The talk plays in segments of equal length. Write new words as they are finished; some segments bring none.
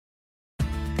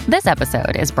This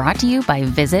episode is brought to you by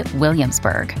Visit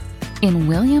Williamsburg. In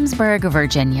Williamsburg,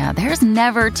 Virginia, there's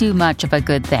never too much of a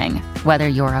good thing. Whether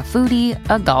you're a foodie,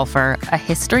 a golfer, a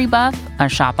history buff, a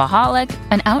shopaholic,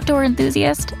 an outdoor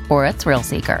enthusiast, or a thrill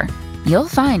seeker, you'll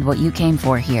find what you came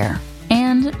for here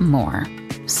and more.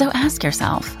 So ask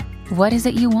yourself, what is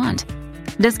it you want?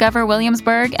 Discover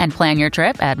Williamsburg and plan your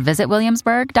trip at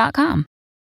visitwilliamsburg.com.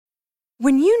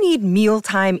 When you need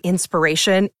mealtime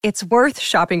inspiration, it's worth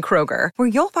shopping Kroger, where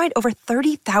you'll find over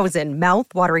 30,000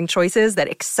 mouth-watering choices that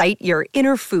excite your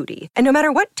inner foodie. And no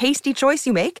matter what tasty choice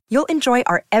you make, you'll enjoy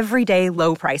our everyday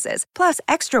low prices, plus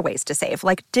extra ways to save,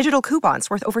 like digital coupons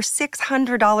worth over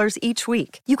 $600 each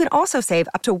week. You can also save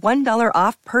up to $1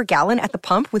 off per gallon at the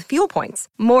pump with fuel points.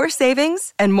 More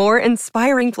savings and more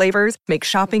inspiring flavors make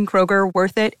shopping Kroger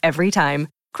worth it every time.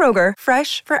 Kroger,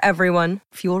 fresh for everyone.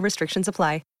 Fuel restrictions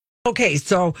apply. Okay,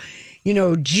 so,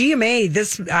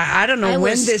 GMA, I don't know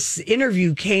when this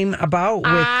interview came about.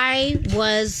 I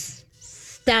was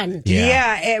stunned.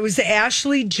 Yeah, it was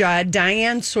Ashley Judd.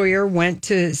 Diane Sawyer went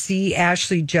to see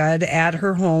Ashley Judd at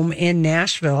her home in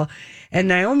Nashville. And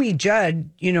Naomi Judd,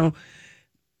 I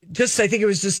think it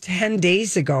was just 10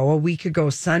 days ago, a week ago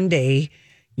Sunday,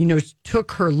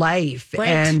 took her life. Right.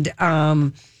 And,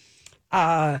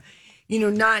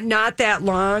 not that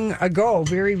long ago,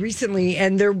 very recently.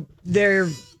 And they're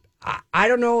I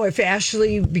don't know if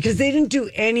Ashley, because they didn't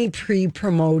do any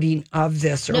pre-promoting of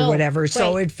this or whatever.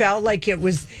 So it felt like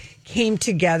came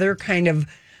together kind of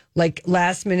like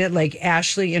last minute, like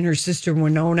Ashley and her sister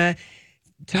Winona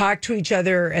talked to each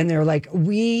other and they're like,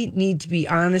 we need to be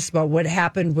honest about what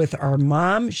happened with our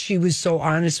mom. She was so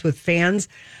honest with fans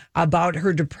about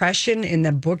her depression in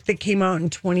the book that came out in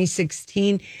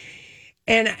 2016.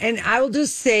 And I will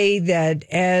just say that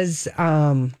as,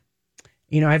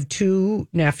 I have two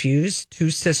nephews, two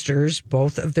sisters,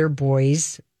 both of their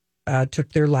boys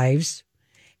took their lives.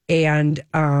 And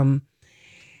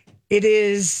it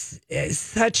is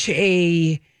such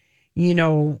a,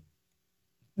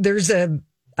 there's a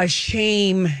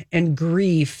shame and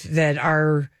grief that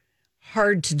are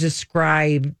hard to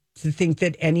describe, to think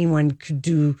that anyone could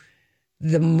do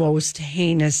the most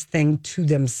heinous thing to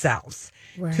themselves.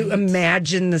 Right. To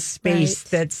imagine the space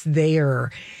that's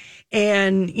there.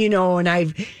 And, and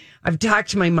I've talked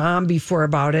to my mom before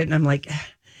about it, and I'm like, I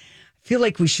feel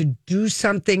like we should do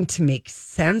something to make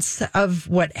sense of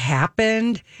what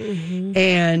happened. Mm-hmm.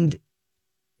 And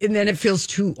then it feels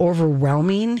too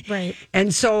overwhelming. Right.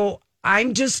 And so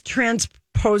I'm just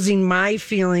transposing my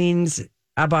feelings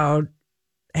about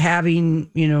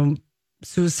having,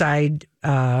 suicide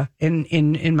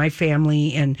in my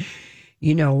family, and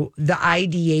the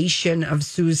ideation of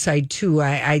suicide too.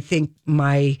 I think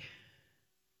my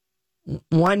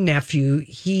one nephew,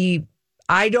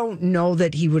 I don't know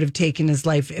that he would have taken his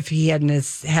life if he hadn't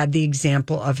had the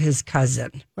example of his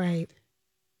cousin. Right.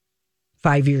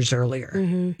 5 years earlier.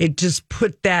 Mm-hmm. It just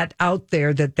put that out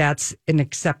there that that's an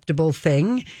acceptable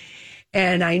thing.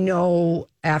 And I know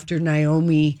after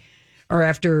Naomi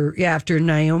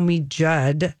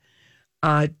Judd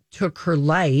took her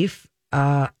life,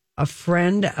 a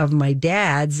friend of my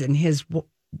dad's and his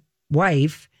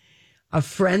wife, a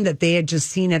friend that they had just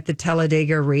seen at the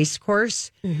Talladega race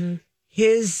course, mm-hmm.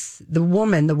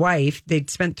 The wife, they'd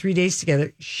spent 3 days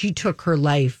together. She took her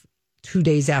life 2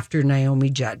 days after Naomi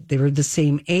Judd. They were the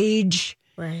same age.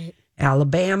 Right.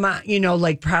 Alabama,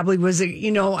 probably was,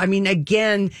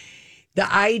 again,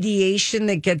 the ideation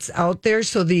that gets out there.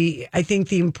 So I think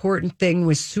the important thing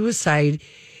with suicide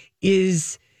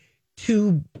is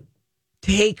to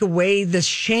take away the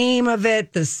shame of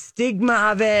it, the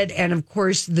stigma of it. And of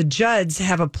course, the Judds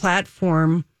have a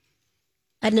platform.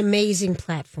 An amazing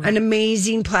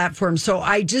platform. So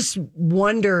I just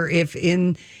wonder if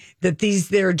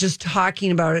they're just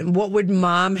talking about it and what would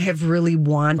mom have really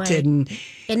wanted. Right.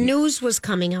 And news was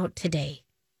coming out today.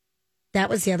 That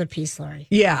was the other piece, Lori.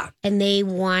 Yeah. And they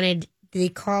wanted to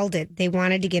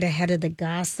get ahead of the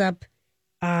gossip.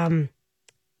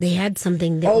 They had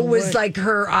something that was like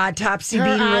her autopsy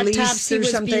being released or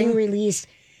something? Being released.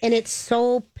 And it's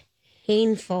so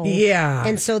painful. Yeah.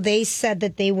 And so they said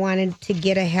that they wanted to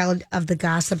get ahead of the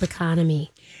gossip economy.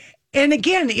 And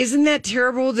again, isn't that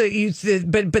terrible that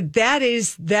but that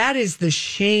is the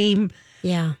shame.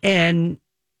 Yeah. And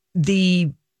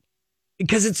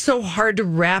because it's so hard to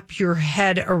wrap your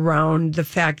head around the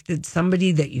fact that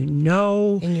somebody that you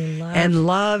know and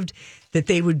loved, that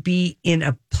they would be in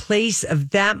a place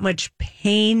of that much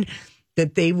pain,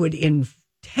 that they would, in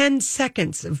 10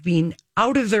 seconds of being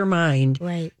out of their mind,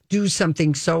 do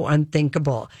something so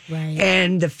unthinkable. Right.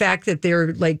 And the fact that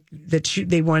they're like,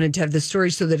 they wanted to have the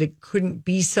story so that it couldn't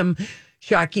be some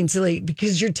shocking to late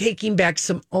because you're taking back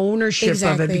some ownership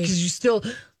of it because you still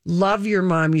love your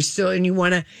mom. And you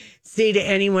want to say to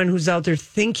anyone who's out there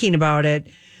thinking about it,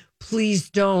 please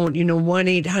don't,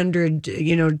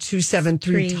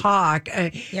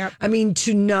 1-800-273-TALK. Yep. I mean,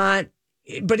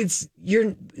 but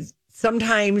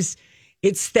sometimes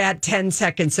it's that 10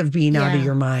 seconds of being out of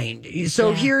your mind.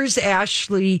 So here's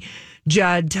Ashley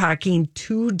Judd talking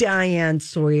to Diane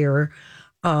Sawyer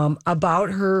about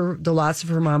the loss of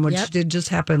her mom, which did just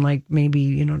happen like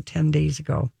maybe, 10 days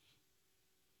ago.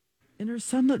 In her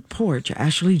sunlit porch,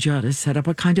 Ashley Judd has set up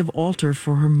a kind of altar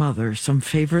for her mother, some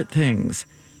favorite things.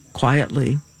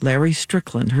 Quietly, Larry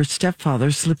Strickland, her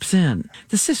stepfather, slips in.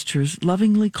 The sisters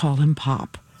lovingly call him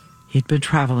Pop. He'd been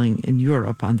traveling in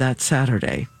Europe on that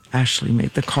Saturday. Ashley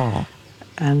made the call.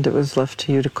 And it was left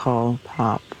to you to call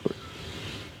Pop.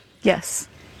 Yes.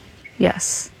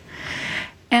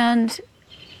 And,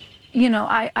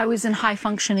 I was in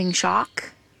high-functioning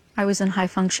shock.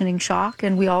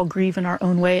 And we all grieve in our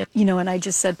own way. And I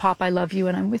just said, Pop, I love you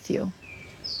and I'm with you.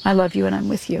 I love you and I'm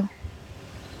with you.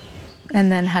 And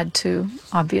then had to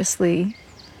obviously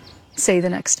say the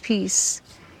next piece.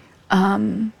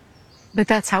 But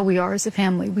that's how we are as a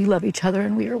family. We love each other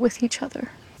and we are with each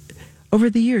other. Over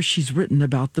the years, she's written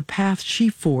about the path she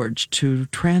forged to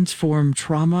transform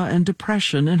trauma and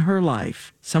depression in her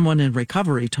life. Someone in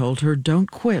recovery told her, don't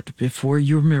quit before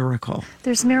your miracle.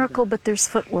 There's miracle, but there's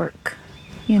footwork.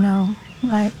 I'm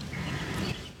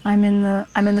in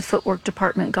the footwork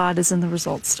department. God is in the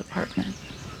results department.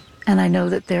 And I know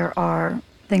that there are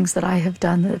things that I have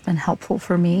done that have been helpful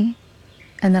for me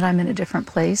and that I'm in a different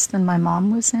place than my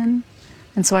mom was in.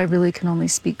 And so I really can only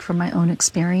speak from my own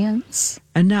experience.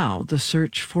 And now the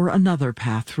search for another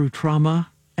path through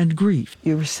trauma and grief.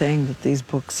 You were saying that these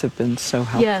books have been so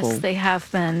helpful. Yes, they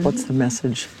have been. What's the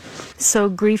message? So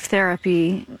Grief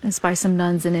Therapy is by some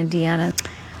nuns in Indiana.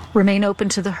 Remain open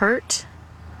to the hurt.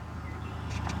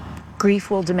 Grief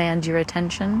will demand your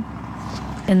attention.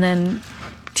 And then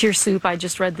Tear Soup, I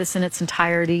just read this in its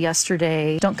entirety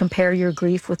yesterday. Don't compare your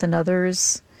grief with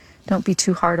another's. Don't be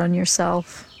too hard on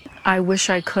yourself. I wish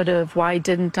I could have. Why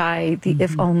didn't I?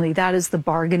 If only. That is the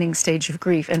bargaining stage of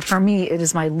grief. And for me, it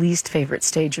is my least favorite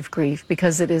stage of grief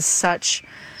because it is such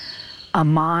a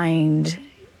mind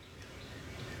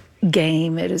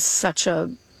game. It is such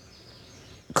a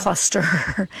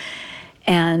cluster.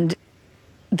 And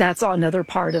that's another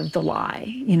part of the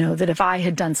lie, that if I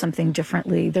had done something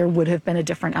differently, there would have been a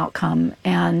different outcome.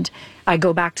 And I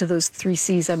go back to those 3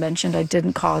 C's I mentioned. I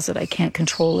didn't cause it, I can't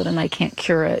control it, and I can't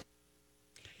cure it.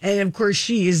 And of course,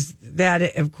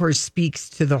 speaks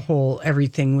to the whole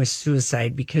everything with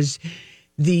suicide because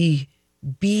the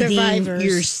beating Survivors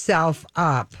yourself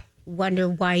up. Wonder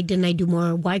why didn't I do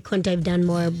more? Why couldn't I have done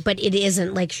more? But it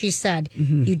isn't like she said.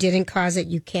 You didn't cause it,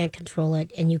 you can't control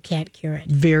it, and you can't cure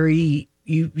it.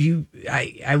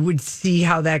 I would see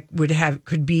how that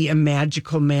could be a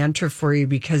magical mantra for you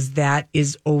because that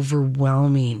is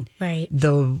overwhelming. Right.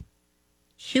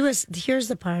 Here's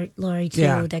the part, Lori,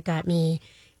 too, that got me.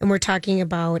 And we're talking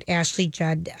about Ashley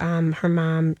Judd. Her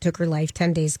mom took her life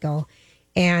 10 days ago.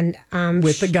 And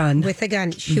with a gun.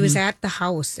 She was at the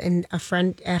house and a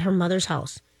friend at her mother's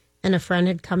house. And a friend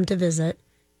had come to visit.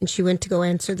 And she went to go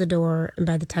answer the door. And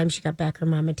by the time she got back, her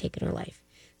mom had taken her life.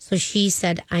 So she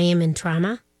said, I am in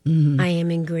trauma. I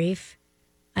am in grief.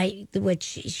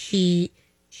 She's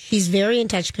very in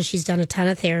touch because she's done a ton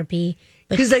of therapy.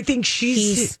 Because I think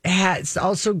she has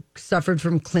also suffered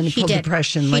from clinical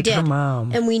depression like her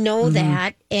mom. And we know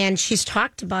that. And she's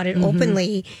talked about it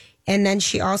openly. And then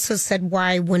she also said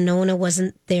why Winona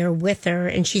wasn't there with her.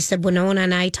 And she said, Winona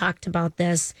and I talked about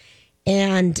this.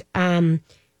 And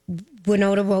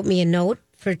Winona wrote me a note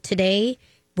for today.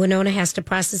 Winona has to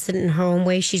process it in her own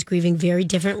way. She's grieving very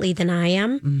differently than I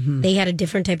am. They had a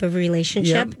different type of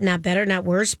relationship. Not better, not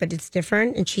worse, but it's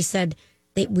different. And she said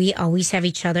that we always have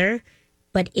each other.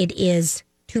 But it is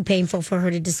too painful for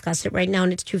her to discuss it right now,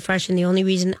 and it's too fresh. And the only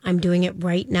reason I'm doing it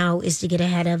right now is to get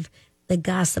ahead of the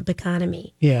gossip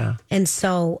economy. Yeah. And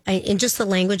so, and just the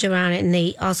language around it. And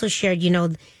they also shared,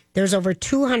 there's over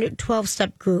 200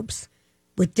 12-step groups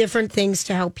with different things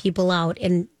to help people out.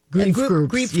 And grief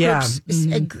groups.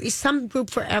 Some group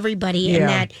for everybody. And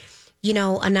that,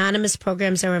 anonymous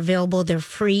programs are available. They're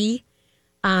free.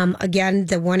 Again,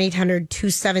 the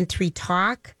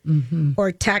 1-800-273-TALK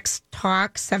or text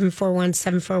TALK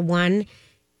 741-741.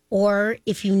 Or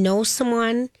if you know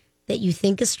someone that you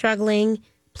think is struggling,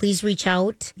 please reach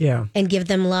out and give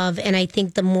them love. And I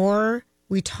think the more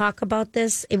we talk about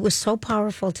this, it was so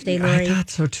powerful today, Lori. I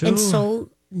thought so too. And so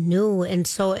new. And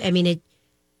so,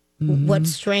 what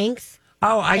strength.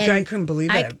 Oh, I And couldn't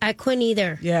believe it. I couldn't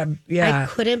either. Yeah. I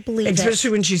couldn't believe it. Especially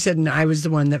when she said, and I was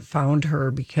the one that found her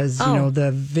because,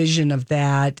 the vision of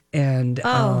that and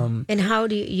and how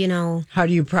do you, how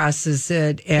do you process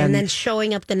it? and then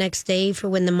showing up the next day for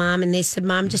when the mom, and they said,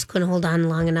 Mom just couldn't hold on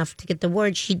long enough to get the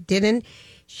word. She didn't.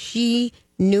 She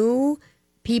knew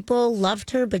people loved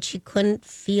her, but she couldn't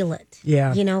feel it.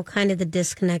 Yeah. Kind of the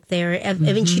disconnect there. I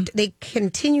mean, they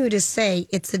continue to say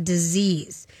it's a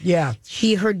disease. Yeah.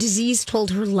 Her disease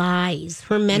told her lies.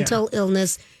 Her mental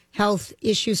illness, health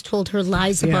issues told her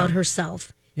lies about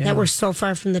herself that were so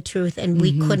far from the truth. And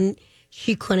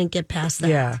she couldn't get past that.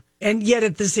 Yeah. And yet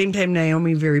at the same time,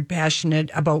 Naomi very passionate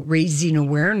about raising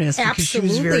awareness because she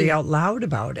was very out loud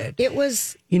about it. It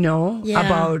was,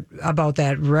 about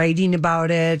that, writing about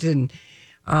it and,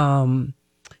 how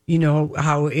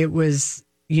it was,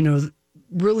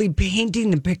 really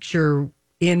painting the picture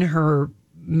in her.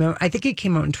 I think it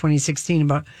came out in 2016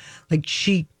 about like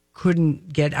she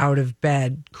couldn't get out of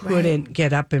bed, couldn't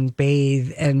get up and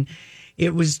bathe. And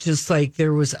it was just like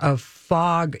there was a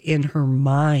fog in her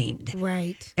mind.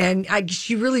 Right. And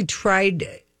she really tried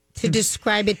to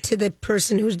describe it to the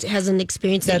person who hasn't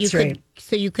experienced it. That's right.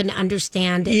 So you can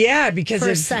understand it. Yeah, because for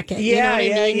a second. Yeah, you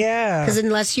know what I mean? yeah. Because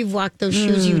unless you've walked those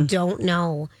shoes, you don't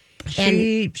know.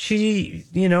 She,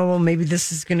 well, maybe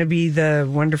this is going to be the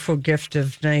wonderful gift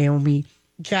of Naomi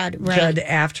Judd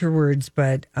afterwards.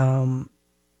 But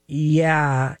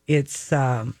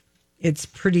it's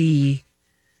pretty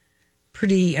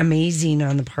amazing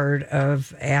on the part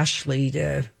of Ashley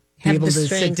to be able to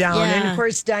sit down. Yeah. And of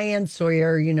course, Diane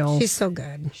Sawyer, she's so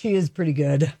good. She is pretty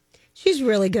good. She's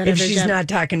really good. If at her she's job. not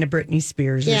talking to Britney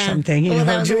Spears or something,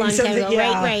 that was a doing long time something. ago.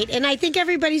 Right. And I think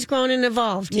everybody's grown and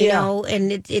evolved, you know,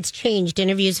 and it's changed.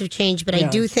 Interviews have changed, but I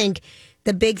do think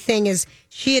the big thing is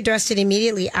she addressed it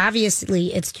immediately.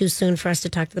 Obviously, it's too soon for us to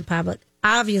talk to the public.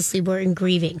 Obviously, we're in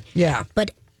grieving. Yeah.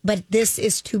 But this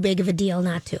is too big of a deal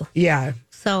not to. Yeah.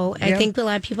 So I think a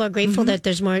lot of people are grateful that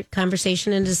there's more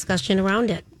conversation and discussion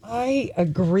around it. I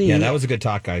agree. Yeah, that was a good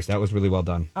talk, guys. That was really well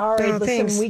done. All right, listen, thanks. we